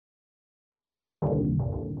The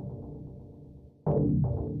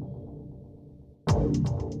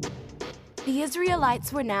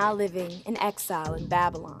Israelites were now living in exile in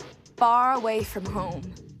Babylon, far away from home.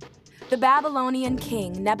 The Babylonian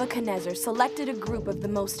king Nebuchadnezzar selected a group of the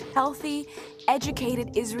most healthy,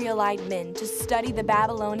 educated Israelite men to study the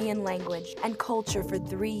Babylonian language and culture for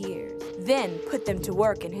 3 years, then put them to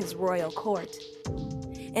work in his royal court.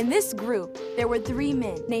 In this group, there were 3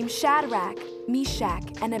 men named Shadrach, Meshach,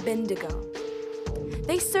 and Abednego.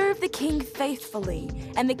 They served the king faithfully,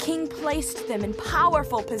 and the king placed them in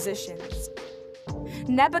powerful positions.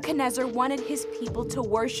 Nebuchadnezzar wanted his people to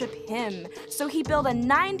worship him, so he built a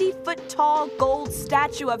 90-foot-tall gold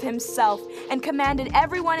statue of himself and commanded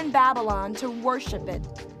everyone in Babylon to worship it.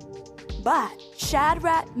 But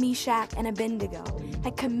Shadrach, Meshach, and Abednego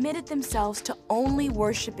had committed themselves to only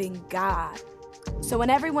worshiping God. So when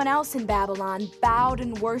everyone else in Babylon bowed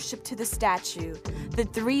and worshiped to the statue, the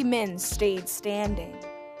 3 men stayed standing.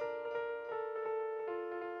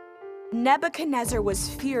 Nebuchadnezzar was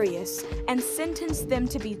furious and sentenced them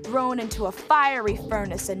to be thrown into a fiery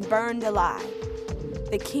furnace and burned alive.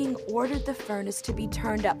 The king ordered the furnace to be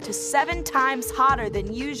turned up to 7 times hotter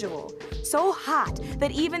than usual, so hot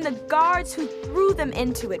that even the guards who threw them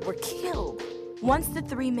into it were killed. Once the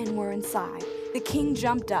 3 men were inside, the king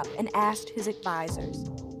jumped up and asked his advisors,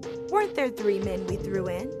 "Weren't there 3 men we threw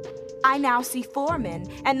in? I now see 4 men,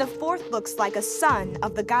 and the 4th looks like a son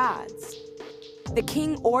of the gods." The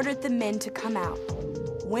king ordered the men to come out.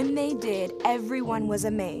 When they did, everyone was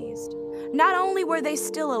amazed. Not only were they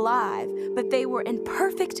still alive, but they were in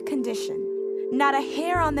perfect condition. Not a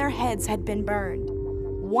hair on their heads had been burned.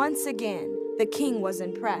 Once again, the king was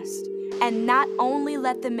impressed, and not only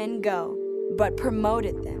let the men go, but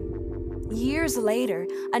promoted them. Years later,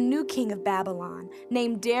 a new king of Babylon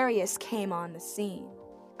named Darius came on the scene.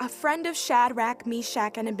 A friend of Shadrach,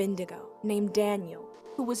 Meshach, and Abednego named Daniel,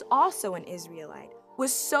 who was also an Israelite,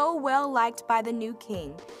 was so well liked by the new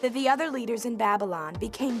king that the other leaders in Babylon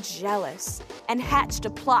became jealous and hatched a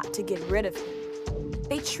plot to get rid of him.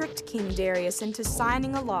 They tricked King Darius into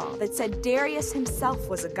signing a law that said Darius himself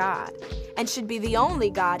was a god and should be the only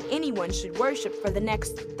god anyone should worship for the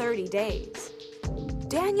next 30 days.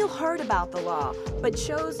 Daniel heard about the law, but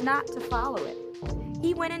chose not to follow it.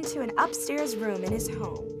 He went into an upstairs room in his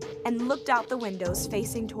home and looked out the windows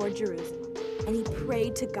facing toward Jerusalem, and he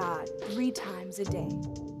prayed to God 3 times a day.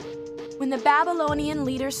 When the Babylonian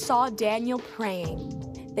leaders saw Daniel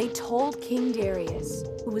praying, they told King Darius,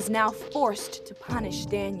 who was now forced to punish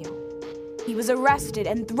Daniel. He was arrested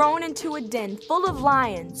and thrown into a den full of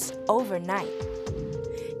lions overnight.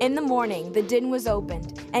 In the morning, the den was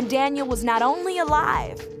opened, and Daniel was not only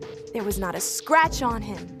alive, there was not a scratch on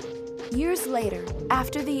him. Years later,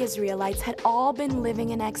 after the Israelites had all been living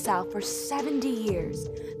in exile for 70 years,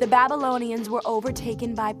 the Babylonians were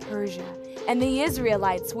overtaken by Persia, and the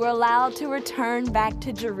Israelites were allowed to return back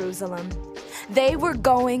to Jerusalem. They were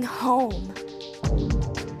going home.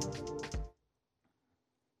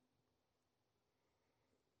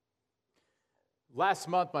 Last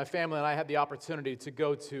month, my family and I had the opportunity to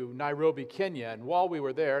go to Nairobi, Kenya, and while we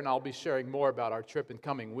were there, and I'll be sharing more about our trip in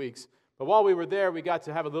coming weeks, but while we were there, we got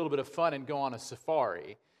to have a little bit of fun and go on a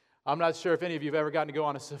safari. I'm not sure if any of you have ever gotten to go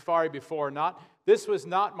on a safari before or not. This was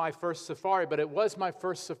not my first safari, but it was my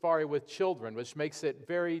first safari with children, which makes it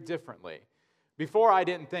very differently. Before, I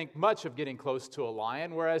didn't think much of getting close to a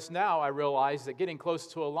lion, whereas now I realize that getting close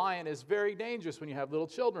to a lion is very dangerous when you have little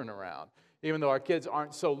children around. Even though our kids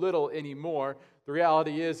aren't so little anymore, the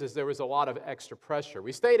reality is there was a lot of extra pressure.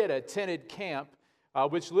 We stayed at a tented camp,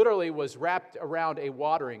 which literally was wrapped around a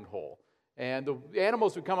watering hole. And the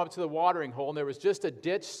animals would come up to the watering hole, and there was just a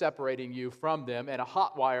ditch separating you from them and a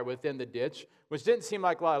hot wire within the ditch, which didn't seem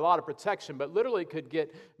like a lot of protection, but literally could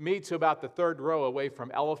get me to about the 3rd row away from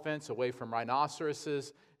elephants, away from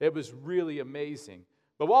rhinoceroses. It was really amazing.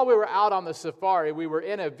 But while we were out on the safari, we were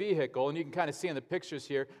in a vehicle, and you can kind of see in the pictures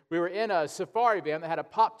here, we were in a safari van that had a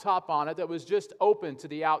pop top on it that was just open to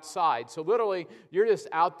the outside. So literally, you're just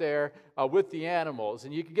out there with the animals,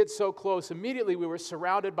 and you could get so close. Immediately, we were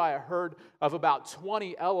surrounded by a herd of about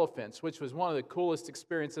 20 elephants, which was one of the coolest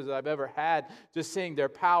experiences I've ever had, just seeing their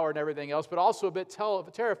power and everything else, but also a bit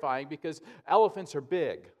terrifying because elephants are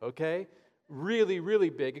big, okay? Really, really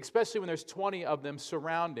big, especially when there's 20 of them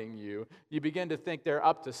surrounding you. You begin to think they're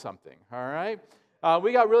up to something, all right?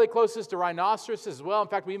 We got really closest to rhinoceroses as well. In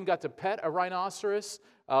fact, we even got to pet a rhinoceros,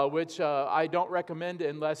 which I don't recommend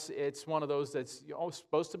unless it's one of those that's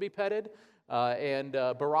supposed to be petted. And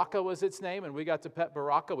Baraka was its name, and we got to pet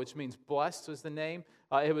Baraka, which means blessed was the name.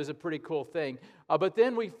 It was a pretty cool thing. But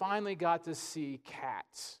then we finally got to see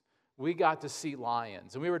cats, we got to see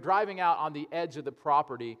lions. And we were driving out on the edge of the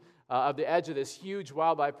property, of the edge of this huge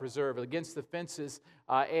wildlife preserve against the fences,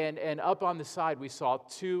 and up on the side we saw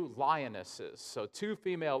 2 lionesses, so 2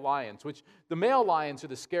 female lions, which the male lions are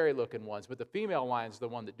the scary-looking ones, but the female lions are the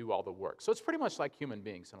one that do all the work. So it's pretty much like human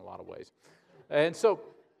beings in a lot of ways. And so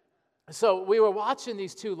we were watching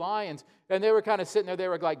these 2 lions, and they were kind of sitting there. They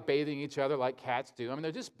were like bathing each other like cats do. I mean,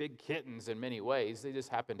 they're just big kittens in many ways. They just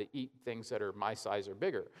happen to eat things that are my size or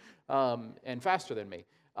bigger and faster than me.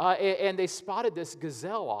 And they spotted this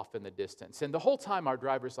gazelle off in the distance. And the whole time our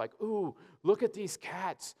driver's like, ooh, look at these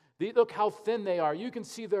cats. Look how thin they are. You can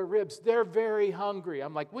see their ribs. They're very hungry.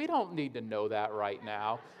 I'm like, we don't need to know that right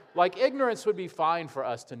now. Like, ignorance would be fine for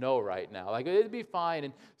us to know right now. Like, it'd be fine.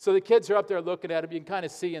 And so the kids are up there looking at them. You can kind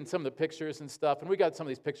of see in some of the pictures and stuff. And we got some of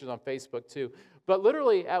these pictures on Facebook, too. But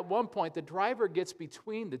literally, at one point, the driver gets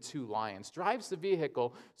between the 2 lions, drives the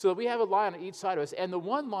vehicle so that we have a lion on each side of us. And the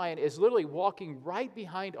one lion is literally walking right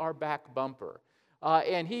behind our back bumper.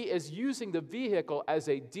 And he is using the vehicle as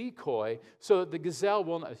a decoy so that the gazelle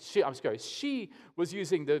will not, she was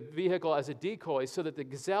using the vehicle as a decoy so that the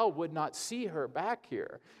gazelle would not see her back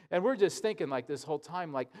here. And we're just thinking like this whole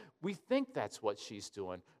time, like, we think that's what she's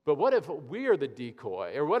doing. But what if we're the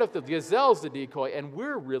decoy? Or what if the gazelle's the decoy and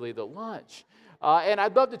we're really the lunch? And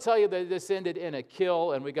I'd love to tell you that this ended in a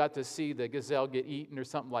kill and we got to see the gazelle get eaten or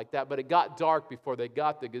something like that, but it got dark before they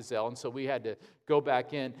got the gazelle, and so we had to go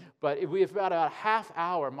back in. But we have about a half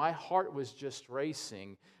hour, my heart was just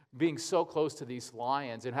racing, being so close to these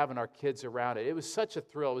lions and having our kids around it. It was such a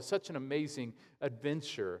thrill. It was such an amazing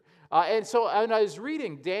adventure. And so when I was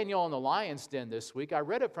reading Daniel and the Lion's Den this week, I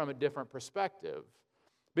read it from a different perspective.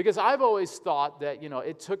 Because I've always thought that,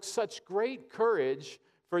 it took such great courage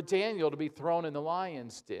for Daniel to be thrown in the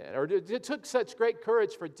lion's den. Or it took such great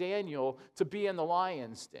courage for Daniel to be in the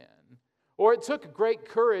lion's den. Or it took great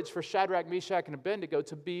courage for Shadrach, Meshach, and Abednego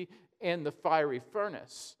to be in the fiery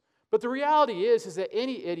furnace. But the reality is that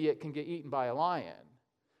any idiot can get eaten by a lion.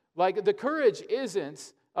 Like, the courage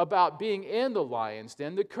isn't about being in the lion's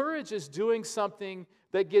den. The courage is doing something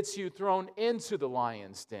that gets you thrown into the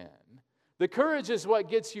lion's den. The courage is what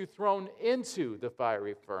gets you thrown into the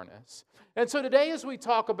fiery furnace. And so today, as we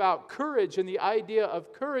talk about courage and the idea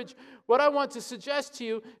of courage, what I want to suggest to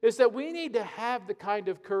you is that we need to have the kind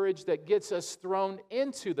of courage that gets us thrown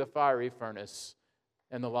into the fiery furnace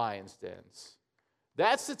and the lion's dens.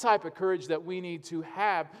 That's the type of courage that we need to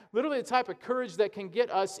have, literally the type of courage that can get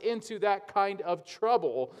us into that kind of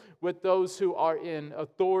trouble with those who are in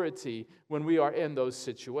authority when we are in those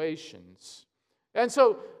situations. And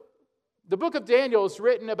so, the book of Daniel is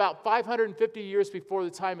written about 550 years before the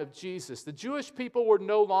time of Jesus. The Jewish people were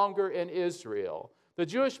no longer in Israel. The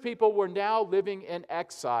Jewish people were now living in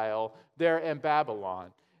exile there in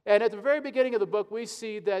Babylon. And at the very beginning of the book, we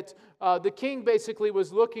see that the king basically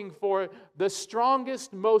was looking for the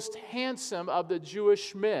strongest, most handsome of the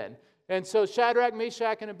Jewish men. And so Shadrach,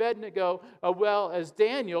 Meshach, and Abednego, well as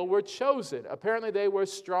Daniel, were chosen. Apparently they were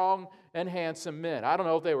strong and handsome men. I don't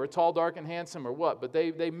know if they were tall, dark, and handsome or what, but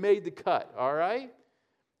they made the cut, all right?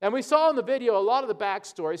 And we saw in the video a lot of the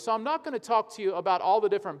backstory, so I'm not going to talk to you about all the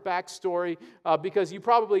different backstory because you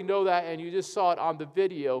probably know that and you just saw it on the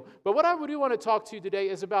video. But what I do want to talk to you today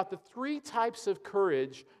is about the 3 types of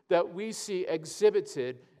courage that we see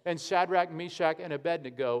exhibited in Shadrach, Meshach, and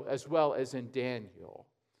Abednego, as well as in Daniel.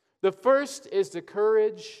 The first is the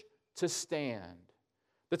courage to stand.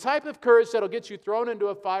 The type of courage that will get you thrown into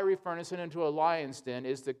a fiery furnace and into a lion's den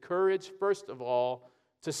is the courage, first of all,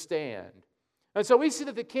 to stand. And so we see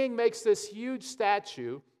that the king makes this huge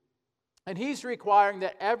statue, and he's requiring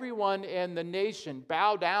that everyone in the nation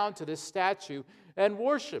bow down to this statue and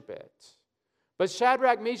worship it. But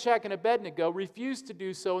Shadrach, Meshach, and Abednego refuse to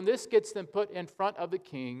do so, and this gets them put in front of the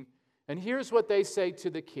king. And here's what they say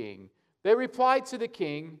to the king. They replied to the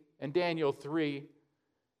king in Daniel 3,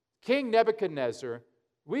 King Nebuchadnezzar,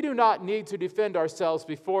 we do not need to defend ourselves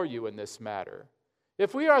before you in this matter.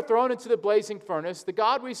 If we are thrown into the blazing furnace, the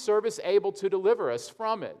God we serve is able to deliver us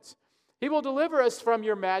from it. He will deliver us from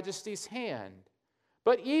your majesty's hand.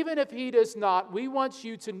 But even if he does not, we want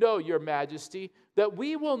you to know, your majesty, that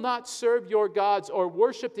we will not serve your gods or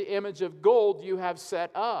worship the image of gold you have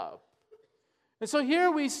set up. And so here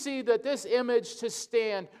we see that this image to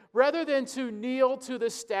stand, rather than to kneel to the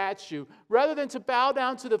statue, rather than to bow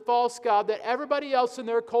down to the false god that everybody else in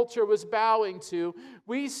their culture was bowing to,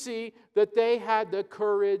 we see that they had the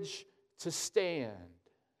courage to stand.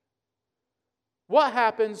 What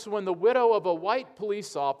happens when the widow of a white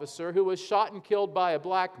police officer who was shot and killed by a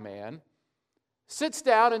black man sits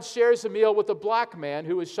down and shares a meal with a black man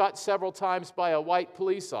who was shot several times by a white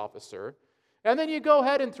police officer? And then you go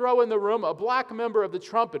ahead and throw in the room a black member of the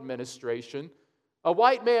Trump administration, a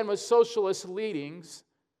white man with socialist leanings,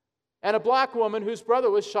 and a black woman whose brother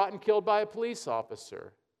was shot and killed by a police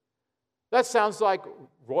officer. That sounds like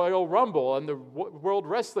Royal Rumble and the World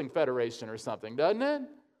Wrestling Federation or something, doesn't it?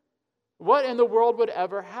 What in the world would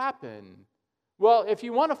ever happen? Well, if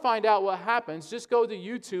you want to find out what happens, just go to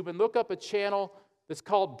YouTube and look up a channel that's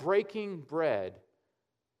called Breaking Bread.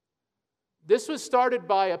 This was started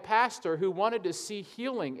by a pastor who wanted to see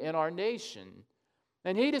healing in our nation.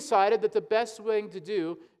 And he decided that the best thing to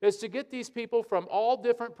do is to get these people from all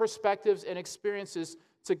different perspectives and experiences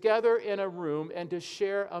together in a room and to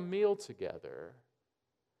share a meal together.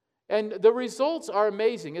 And the results are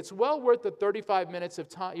amazing. It's well worth the 35 minutes of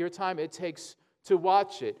your time it takes to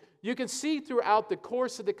watch it. You can see throughout the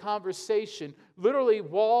course of the conversation, literally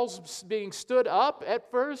walls being stood up at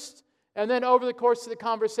first, and then over the course of the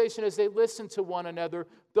conversation as they listen to one another,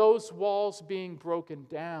 those walls being broken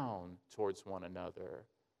down towards one another.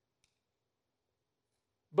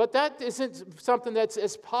 But that isn't something that's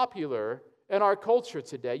as popular in our culture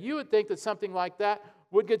today. You would think that something like that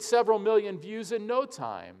would get several million views in no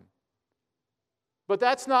time. But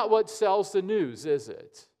that's not what sells the news, is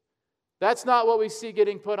it? That's not what we see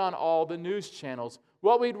getting put on all the news channels.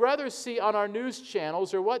 What we'd rather see on our news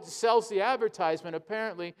channels, or what sells the advertisement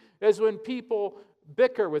apparently, is when people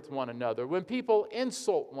bicker with one another, when people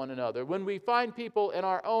insult one another, when we find people in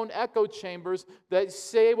our own echo chambers that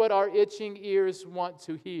say what our itching ears want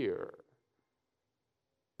to hear.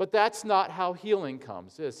 But that's not how healing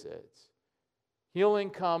comes, is it?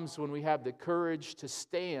 Healing comes when we have the courage to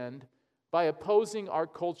stand by opposing our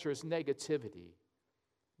culture's negativity,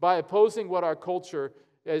 by opposing what our culture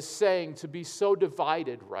is saying to be so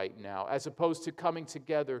divided right now, as opposed to coming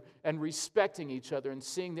together and respecting each other and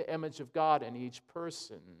seeing the image of God in each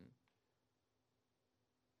person.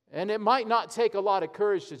 And it might not take a lot of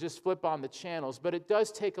courage to just flip on the channels, but it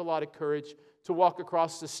does take a lot of courage to walk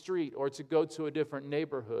across the street, or to go to a different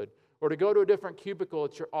neighborhood, or to go to a different cubicle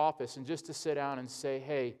at your office and just to sit down and say,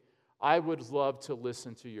 hey, I would love to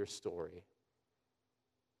listen to your story.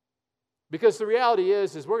 Because the reality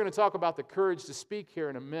is we're going to talk about the courage to speak here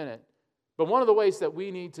in a minute. But one of the ways that we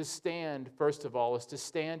need to stand, first of all, is to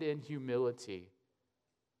stand in humility.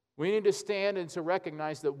 We need to stand and to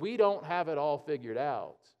recognize that we don't have it all figured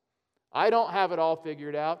out. I don't have it all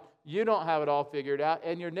figured out. You don't have it all figured out.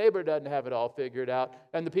 And your neighbor doesn't have it all figured out.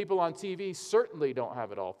 And the people on TV certainly don't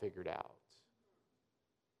have it all figured out.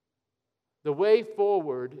 The way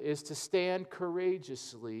forward is to stand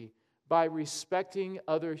courageously by respecting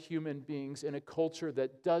other human beings in a culture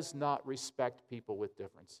that does not respect people with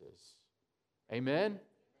differences. Amen?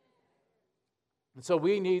 And so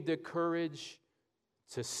we need the courage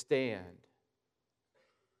to stand.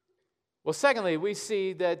 Well, secondly, we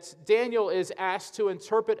see that Daniel is asked to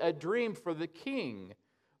interpret a dream for the king,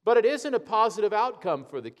 but it isn't a positive outcome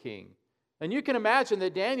for the king. And you can imagine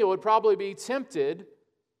that Daniel would probably be tempted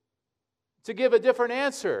to give a different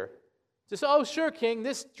answer. Just, oh, sure, king,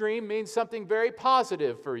 this dream means something very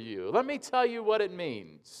positive for you. Let me tell you what it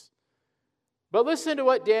means. But listen to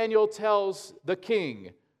what Daniel tells the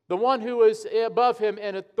king, the one who is above him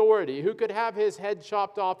in authority, who could have his head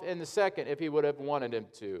chopped off in a second if he would have wanted him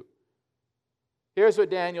to. Here's what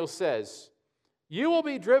Daniel says. You will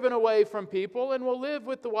be driven away from people and will live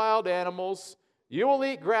with the wild animals. You will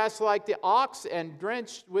eat grass like the ox and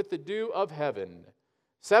drenched with the dew of heaven.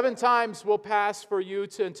 7 times will pass for you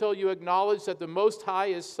until you acknowledge that the Most High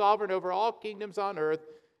is sovereign over all kingdoms on earth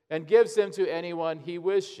and gives them to anyone he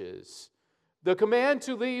wishes. The command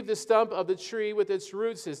to leave the stump of the tree with its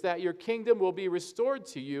roots is that your kingdom will be restored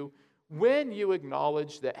to you when you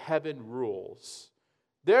acknowledge that heaven rules.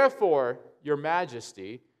 Therefore, your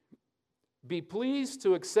majesty, be pleased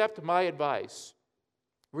to accept my advice.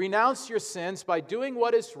 Renounce your sins by doing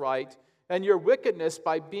what is right, and your wickedness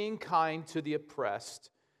by being kind to the oppressed.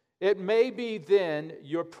 It may be then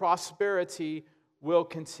your prosperity will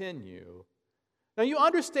continue. Now you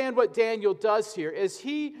understand what Daniel does here is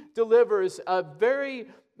he delivers a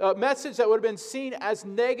message that would have been seen as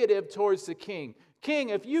negative towards the king. King,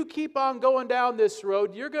 if you keep on going down this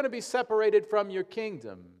road, you're going to be separated from your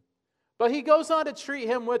kingdom. But he goes on to treat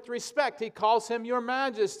him with respect. He calls him your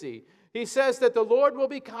majesty. He says that the Lord will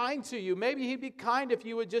be kind to you. Maybe he'd be kind if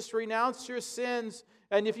you would just renounce your sins,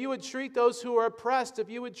 and if you would treat those who are oppressed, if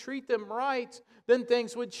you would treat them right, then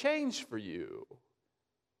things would change for you.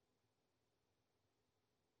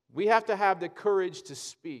 We have to have the courage to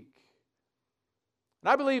speak. And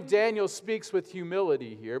I believe Daniel speaks with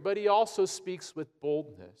humility here, but he also speaks with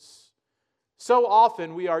boldness. So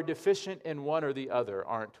often we are deficient in one or the other,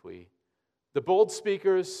 aren't we? The bold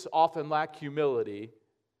speakers often lack humility.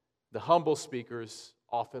 The humble speakers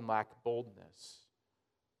often lack boldness.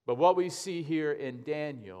 But what we see here in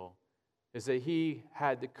Daniel is that he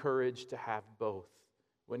had the courage to have both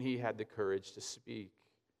when he had the courage to speak.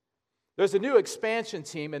 There's a new expansion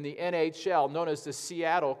team in the NHL known as the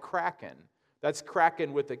Seattle Kraken. That's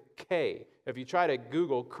Kraken with a K. If you try to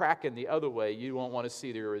Google Kraken the other way, you won't want to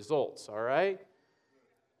see the results, all right?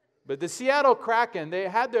 But the Seattle Kraken, they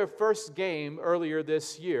had their first game earlier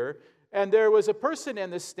this year, and there was a person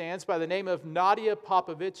in the stands by the name of Nadia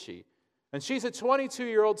Popovici. And she's a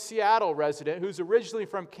 22-year-old Seattle resident who's originally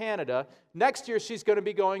from Canada. Next year, she's going to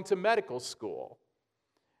be going to medical school.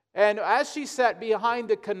 And as she sat behind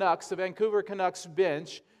the Canucks, the Vancouver Canucks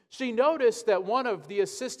bench, she noticed that one of the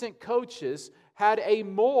assistant coaches had a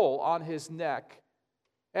mole on his neck.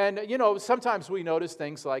 And, sometimes we notice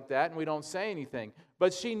things like that and we don't say anything.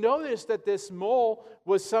 But she noticed that this mole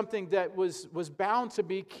was something that was bound to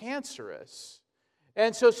be cancerous.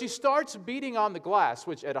 And so she starts beating on the glass,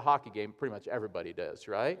 which at a hockey game pretty much everybody does,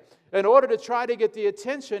 right? In order to try to get the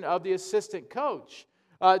attention of the assistant coach.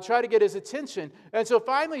 Try to get his attention. And so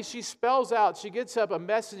finally she spells out, she gets up a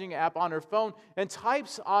messaging app on her phone and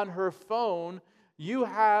types on her phone, "You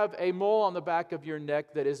have a mole on the back of your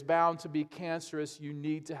neck that is bound to be cancerous. You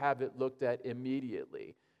need to have it looked at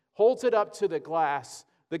immediately." Holds it up to the glass.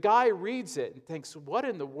 The guy reads it and thinks, "What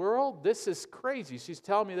in the world? This is crazy. She's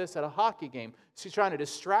telling me this at a hockey game. She's trying to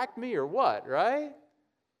distract me or what, right?"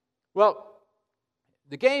 Well,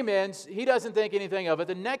 the game ends. He doesn't think anything of it.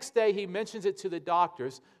 The next day, he mentions it to the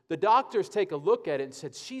doctors. The doctors take a look at it and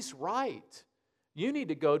said, "She's right. You need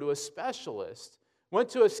to go to a specialist." Went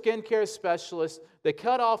to a skincare specialist. They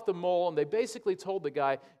cut off the mole, and they basically told the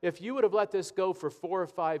guy, if you would have let this go for 4 or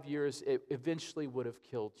 5 years, it eventually would have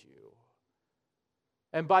killed you.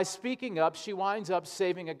 And by speaking up, she winds up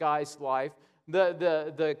saving a guy's life.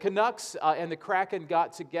 The Canucks and the Kraken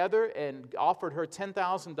got together and offered her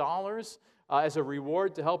 $10,000 as a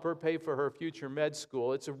reward to help her pay for her future med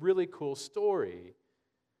school. It's a really cool story.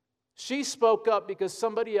 She spoke up because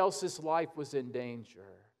somebody else's life was in danger.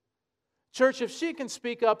 Church, if she can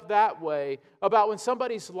speak up that way about when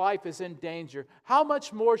somebody's life is in danger, how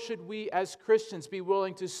much more should we as Christians be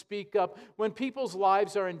willing to speak up when people's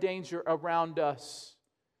lives are in danger around us?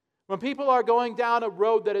 When people are going down a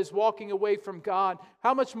road that is walking away from God,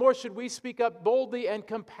 how much more should we speak up boldly and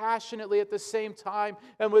compassionately at the same time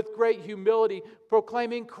and with great humility,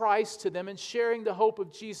 proclaiming Christ to them and sharing the hope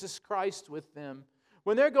of Jesus Christ with them?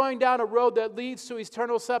 When they're going down a road that leads to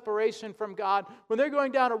eternal separation from God, when they're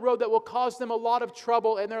going down a road that will cause them a lot of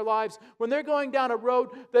trouble in their lives, when they're going down a road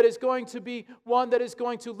that is going to be one that is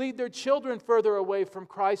going to lead their children further away from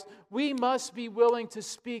Christ, we must be willing to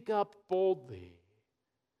speak up boldly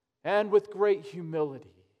and with great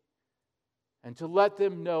humility, and to let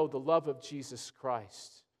them know the love of Jesus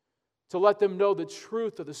Christ, to let them know the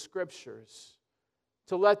truth of the Scriptures,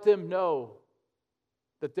 to let them know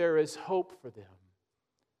that there is hope for them.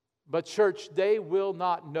 But church, they will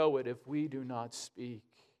not know it if we do not speak.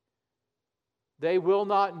 They will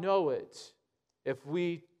not know it if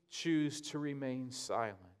we choose to remain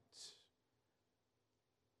silent.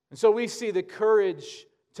 And so we see the courage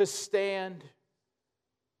to stand.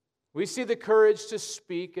 We see the courage to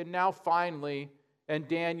speak. And now finally, in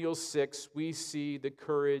Daniel 6, we see the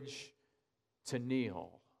courage to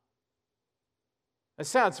kneel. It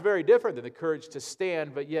sounds very different than the courage to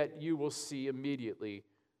stand, but yet you will see immediately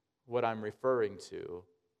what I'm referring to.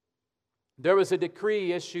 There was a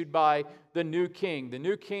decree issued by the new king. The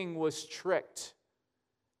new king was tricked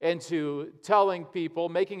into telling people,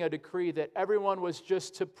 making a decree that everyone was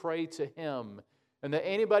just to pray to him, and that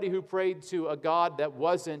anybody who prayed to a god that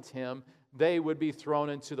wasn't him, they would be thrown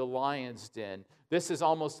into the lion's den. This is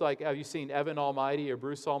almost like, have you seen Evan Almighty or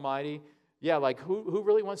Bruce Almighty? Yeah, like who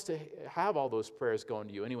really wants to have all those prayers going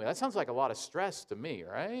to you anyway? That sounds like a lot of stress to me,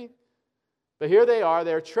 right? But here they are,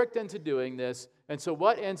 they're tricked into doing this. And so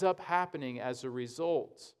what ends up happening as a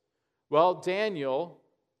result? Well, Daniel,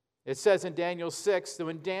 it says in Daniel 6, that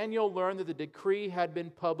when Daniel learned that the decree had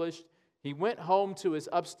been published, he went home to his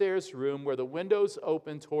upstairs room where the windows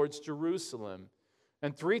opened towards Jerusalem.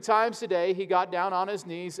 And 3 times a day he got down on his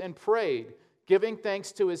knees and prayed, giving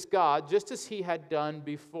thanks to his God, just as he had done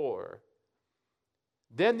before.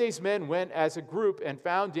 Then these men went as a group and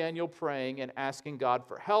found Daniel praying and asking God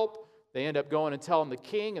for help. They end up going and telling the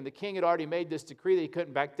king, and the king had already made this decree that he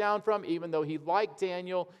couldn't back down from. Even though he liked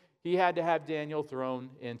Daniel, he had to have Daniel thrown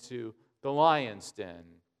into the lion's den.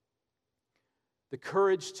 The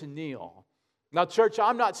courage to kneel. Now, church,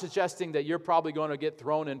 I'm not suggesting that you're probably going to get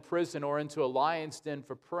thrown in prison or into a lion's den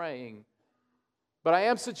for praying. But I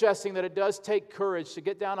am suggesting that it does take courage to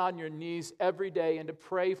get down on your knees every day and to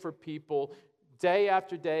pray for people day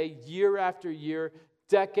after day, year after year,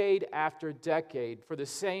 decade after decade, for the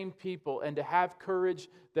same people, and to have courage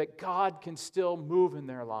that God can still move in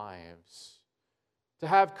their lives, to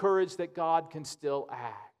have courage that God can still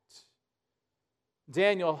act.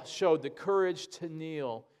 Daniel showed the courage to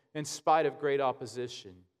kneel in spite of great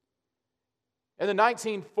opposition. In the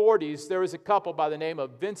 1940s, there was a couple by the name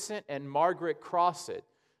of Vincent and Margaret Crosset.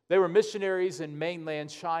 They were missionaries in mainland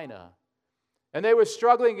China, and they were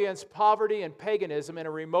struggling against poverty and paganism in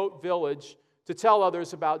a remote village to tell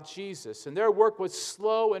others about Jesus. And their work was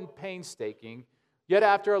slow and painstaking, yet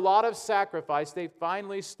after a lot of sacrifice, they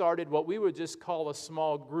finally started what we would just call a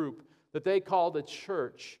small group that they called a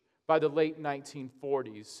church by the late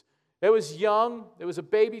 1940s. It was young, it was a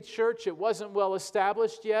baby church, it wasn't well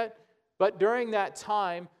established yet, but during that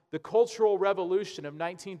time, the Cultural Revolution of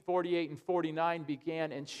 1948 and 49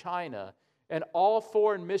 began in China, and all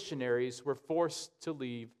foreign missionaries were forced to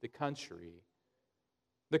leave the country.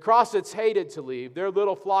 The Crossets hated to leave. Their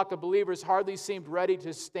little flock of believers hardly seemed ready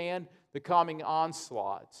to stand the coming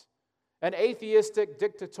onslaught. An atheistic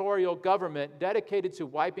dictatorial government dedicated to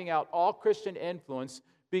wiping out all Christian influence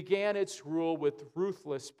began its rule with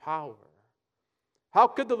ruthless power. How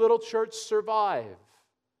could the little church survive?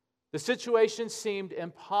 The situation seemed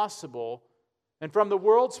impossible, and from the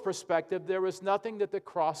world's perspective, there was nothing that the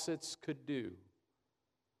Crossets could do.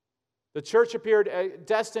 The church appeared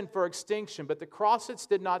destined for extinction, but the Crossets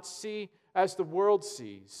did not see as the world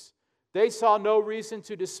sees. They saw no reason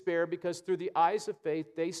to despair because through the eyes of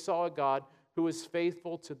faith, they saw a God who is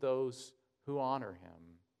faithful to those who honor him.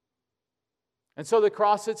 And so the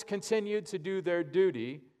Crossets continued to do their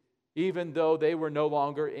duty, even though they were no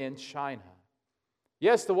longer in China.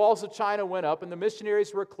 Yes, the walls of China went up and the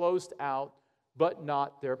missionaries were closed out, but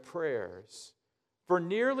not their prayers. For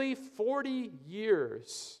nearly 40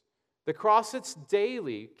 years, the Crossets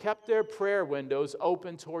daily kept their prayer windows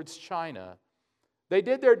open towards China. They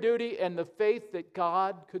did their duty in the faith that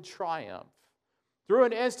God could triumph. Though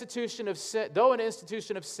an institution of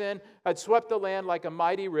sin had swept the land like a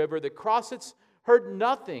mighty river, the Crossets heard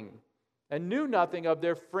nothing and knew nothing of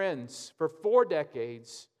their friends for 4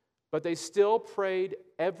 decades, but they still prayed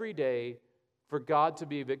every day for God to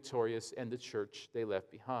be victorious in the church they left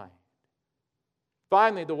behind.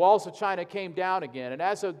 Finally, the walls of China came down again, and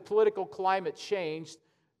as the political climate changed,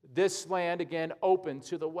 this land again opened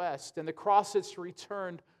to the west, and the Crossets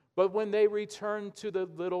returned. But when they returned to the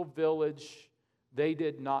little village, they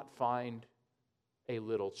did not find a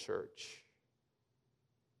little church.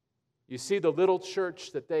 You see, the little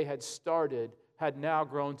church that they had started had now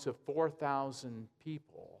grown to 4,000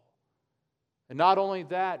 people. And not only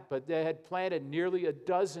that, but they had planted nearly a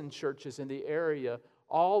dozen churches in the area,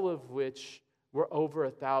 all of which were over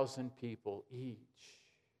 1,000 people each.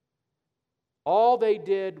 All they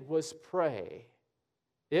did was pray.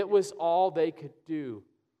 It was all they could do.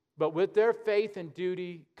 But with their faith and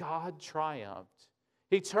duty, God triumphed.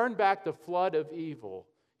 He turned back the flood of evil.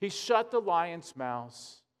 He shut the lion's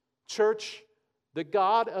mouth. Church, the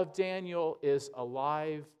God of Daniel is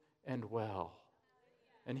alive and well,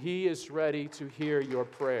 and He is ready to hear your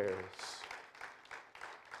prayers.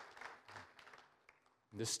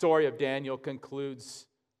 The story of Daniel concludes.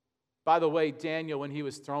 By the way, Daniel, when he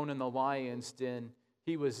was thrown in the lion's den,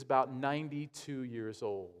 he was about 92 years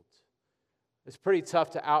old. It's pretty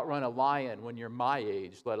tough to outrun a lion when you're my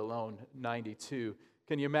age, let alone 92.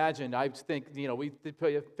 Can you imagine? I think, we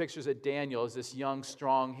put pictures of Daniel as this young,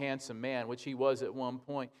 strong, handsome man, which he was at one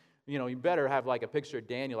point. You better have like a picture of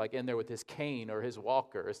Daniel like in there with his cane or his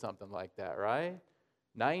walker or something like that, right?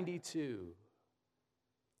 92.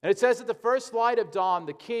 And it says at the first light of dawn,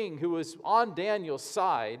 the king, who was on Daniel's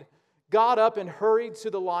side, got up and hurried to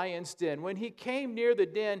the lion's den. When he came near the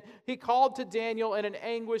den, he called to Daniel in an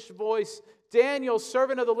anguished voice, "Daniel,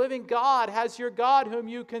 servant of the living God, has your God, whom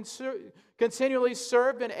you continually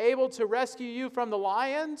serve, been able to rescue you from the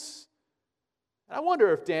lions?" And I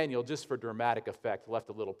wonder if Daniel, just for dramatic effect, left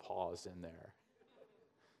a little pause in there.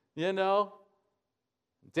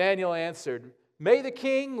 Daniel answered, "May the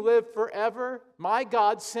king live forever. My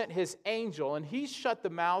God sent his angel, and he shut the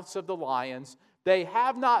mouths of the lions. They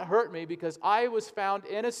have not hurt me because I was found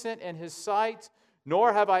innocent in his sight,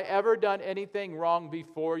 nor have I ever done anything wrong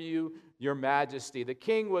before you, your majesty." The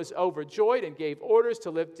king was overjoyed and gave orders to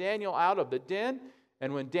lift Daniel out of the den.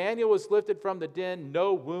 And when Daniel was lifted from the den,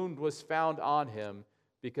 no wound was found on him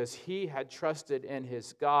because he had trusted in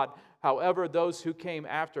his God. However, those who came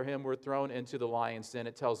after him were thrown into the lion's den.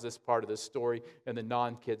 It tells this part of the story in the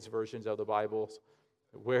non-kids versions of the Bibles,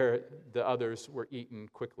 where the others were eaten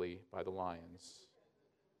quickly by the lions.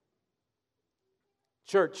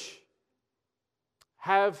 Church,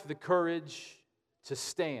 have the courage to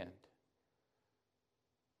stand.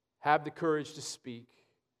 Have the courage to speak.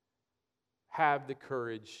 Have the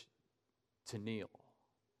courage to kneel.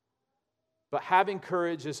 But having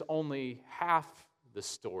courage is only half the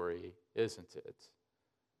story, isn't it?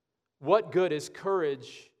 What good is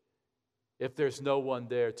courage if there's no one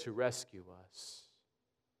there to rescue us?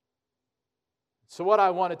 So what I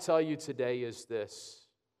want to tell you today is this.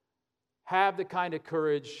 Have the kind of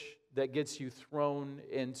courage that gets you thrown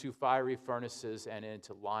into fiery furnaces and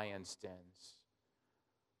into lions' dens.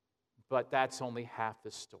 But that's only half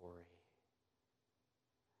the story.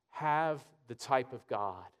 Have the type of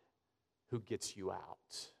God who gets you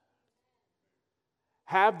out.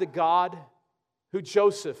 Have the God who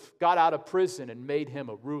Joseph got out of prison and made him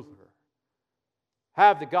a ruler.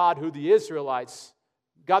 Have the God who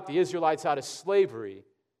got the Israelites out of slavery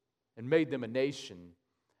and made them a nation.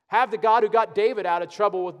 Have the God who got David out of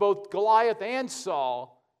trouble with both Goliath and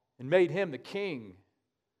Saul and made him the king.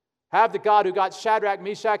 Have the God who got Shadrach,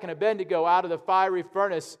 Meshach, and Abednego out of the fiery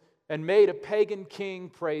furnace and made a pagan king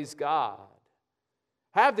praise God.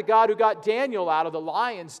 Have the God who got Daniel out of the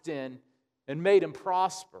lion's den and made him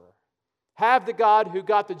prosper. Have the God who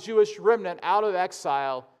got the Jewish remnant out of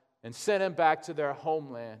exile and sent him back to their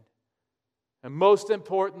homeland. And most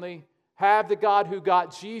importantly, have the God who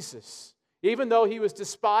got Jesus, even though he was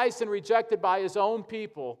despised and rejected by his own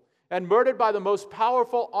people and murdered by the most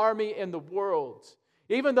powerful army in the world,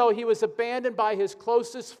 even though he was abandoned by his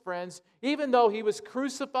closest friends, even though he was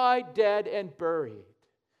crucified, dead, and buried.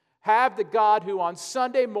 Have the God who on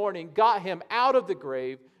Sunday morning got him out of the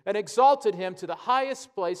grave and exalted him to the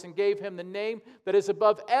highest place and gave him the name that is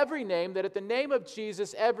above every name, that at the name of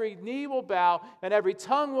Jesus every knee will bow and every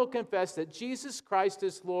tongue will confess that Jesus Christ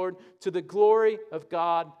is Lord, to the glory of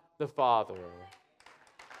God the Father.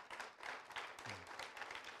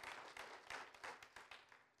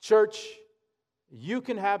 Church, you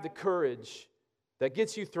can have the courage that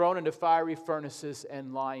gets you thrown into fiery furnaces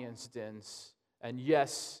and lions' dens, and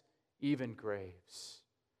yes, even graves.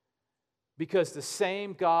 Because the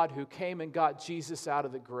same God who came and got Jesus out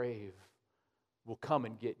of the grave will come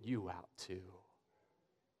and get you out too.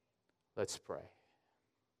 Let's pray.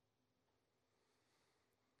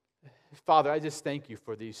 Father, I just thank you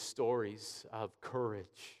for these stories of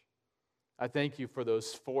courage. I thank you for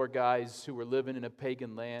those 4 guys who were living in a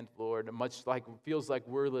pagan land, Lord, much like it feels like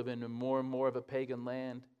we're living in more and more of a pagan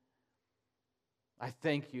land. I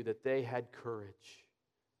thank you that they had courage,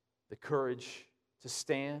 the courage to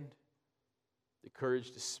stand, the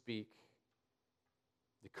courage to speak,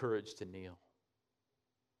 the courage to kneel.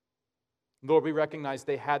 Lord, we recognize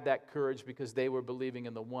they had that courage because they were believing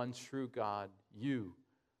in the one true God, you,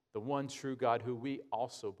 the one true God who we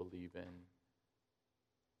also believe in.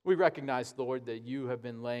 We recognize, Lord, that you have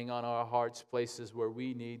been laying on our hearts places where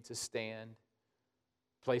we need to stand,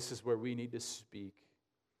 places where we need to speak,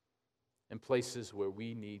 and places where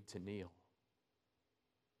we need to kneel.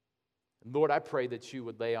 And Lord, I pray that you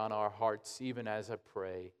would lay on our hearts, even as I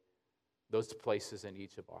pray, those places in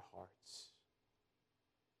each of our hearts.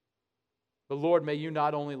 But Lord, may you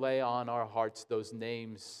not only lay on our hearts those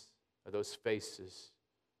names or those faces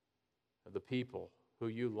of the people who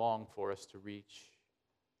you long for us to reach,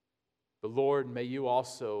 but Lord, may you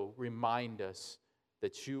also remind us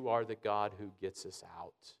that you are the God who gets us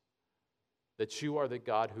out, that you are the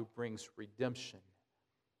God who brings redemption,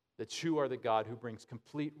 that you are the God who brings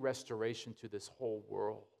complete restoration to this whole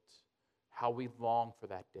world. How we long for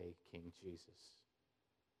that day, King Jesus.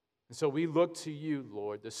 And so we look to you,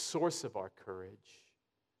 Lord, the source of our courage.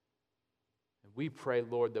 And we pray,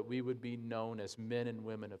 Lord, that we would be known as men and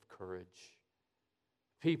women of courage,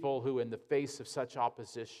 people who in the face of such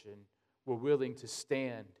opposition were willing to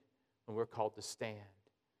stand when we're called to stand,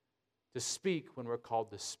 to speak when we're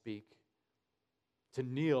called to speak, to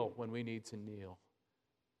kneel when we need to kneel,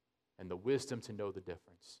 and the wisdom to know the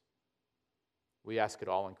difference. We ask it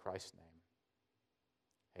all in Christ's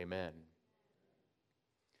name. Amen.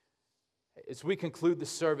 As we conclude the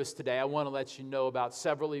service today, I want to let you know about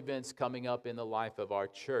several events coming up in the life of our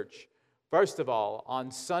church. First of all, on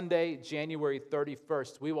Sunday, January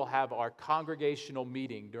 31st, we will have our congregational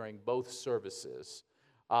meeting during both services.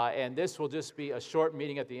 And this will just be a short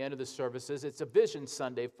meeting at the end of the services. It's a Vision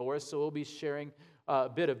Sunday for us, so we'll be sharing a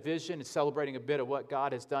bit of vision and celebrating a bit of what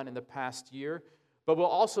God has done in the past year. But we'll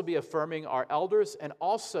also be affirming our elders, and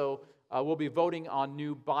also we'll be voting on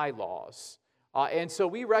new bylaws. And so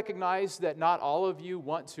we recognize that not all of you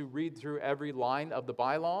want to read through every line of the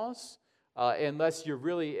bylaws, unless you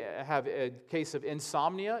really have a case of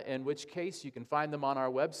insomnia, in which case you can find them on our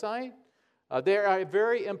website. They are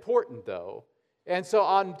very important, though. And so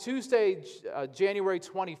on Tuesday, January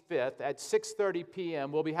 25th at 6:30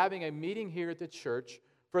 p.m., we'll be having a meeting here at the church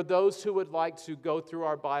for those who would like to go through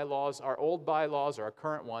our bylaws, our old bylaws, our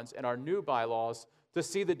current ones, and our new bylaws to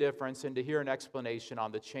see the difference and to hear an explanation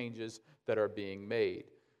on the changes that are being made.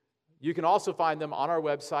 You can also find them on our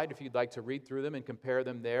website if you'd like to read through them and compare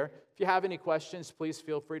them there. If you have any questions, please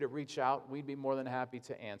feel free to reach out. We'd be more than happy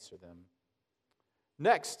to answer them.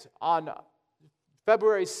 Next, on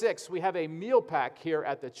February 6th, we have a meal pack here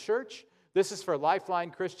at the church. This is for Lifeline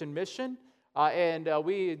Christian Mission, and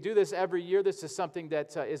we do this every year. This is something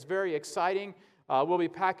that is very exciting. We'll be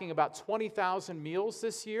packing about 20,000 meals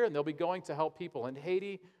this year, and they'll be going to help people in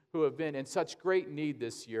Haiti who have been in such great need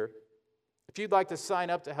this year. If you'd like to sign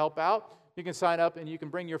up to help out, you can sign up and you can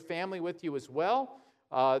bring your family with you as well.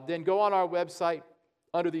 Then go on our website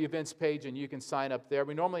under the events page and you can sign up there.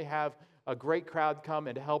 We normally have a great crowd come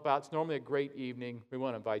and to help out. It's normally a great evening. We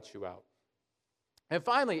want to invite you out. And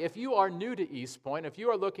finally, if you are new to East Point, if you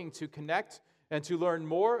are looking to connect and to learn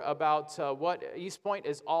more about what East Point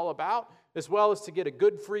is all about, as well as to get a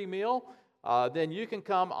good free meal, then you can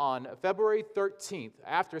come on February 13th.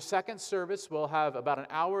 After second service, we'll have about an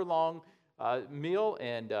hour-long meal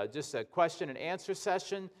and just a question and answer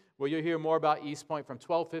session where you'll hear more about East Point from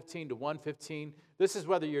 12:15 to 1:15. This is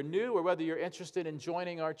whether you're new or whether you're interested in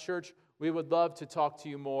joining our church. We would love to talk to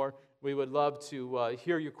you more. We would love to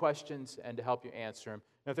hear your questions and to help you answer them.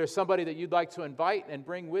 And if there's somebody that you'd like to invite and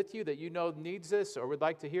bring with you that you know needs this or would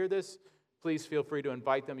like to hear this, please feel free to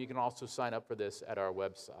invite them. You can also sign up for this at our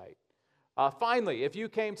website. Finally, if you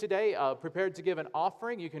came today prepared to give an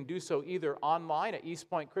offering, you can do so either online at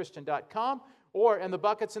eastpointchristian.com or in the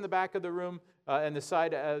buckets in the back of the room and the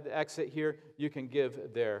side exit here, you can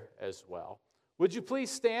give there as well. Would you please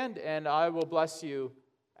stand, and I will bless you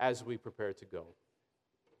as we prepare to go.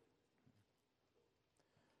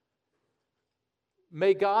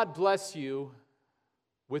 May God bless you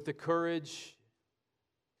with the courage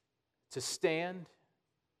to stand,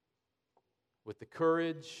 with the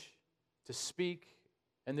courage to speak,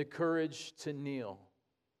 and the courage to kneel.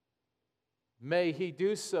 May He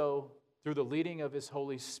do so through the leading of His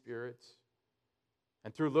Holy Spirit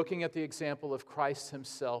and through looking at the example of Christ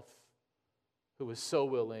Himself, who was so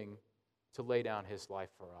willing to lay down His life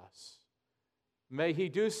for us. May He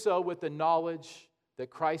do so with the knowledge that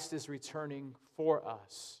Christ is returning for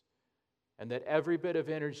us and that every bit of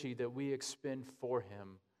energy that we expend for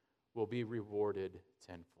Him will be rewarded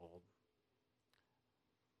tenfold.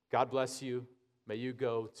 God bless you. May you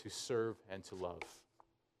go to serve and to love.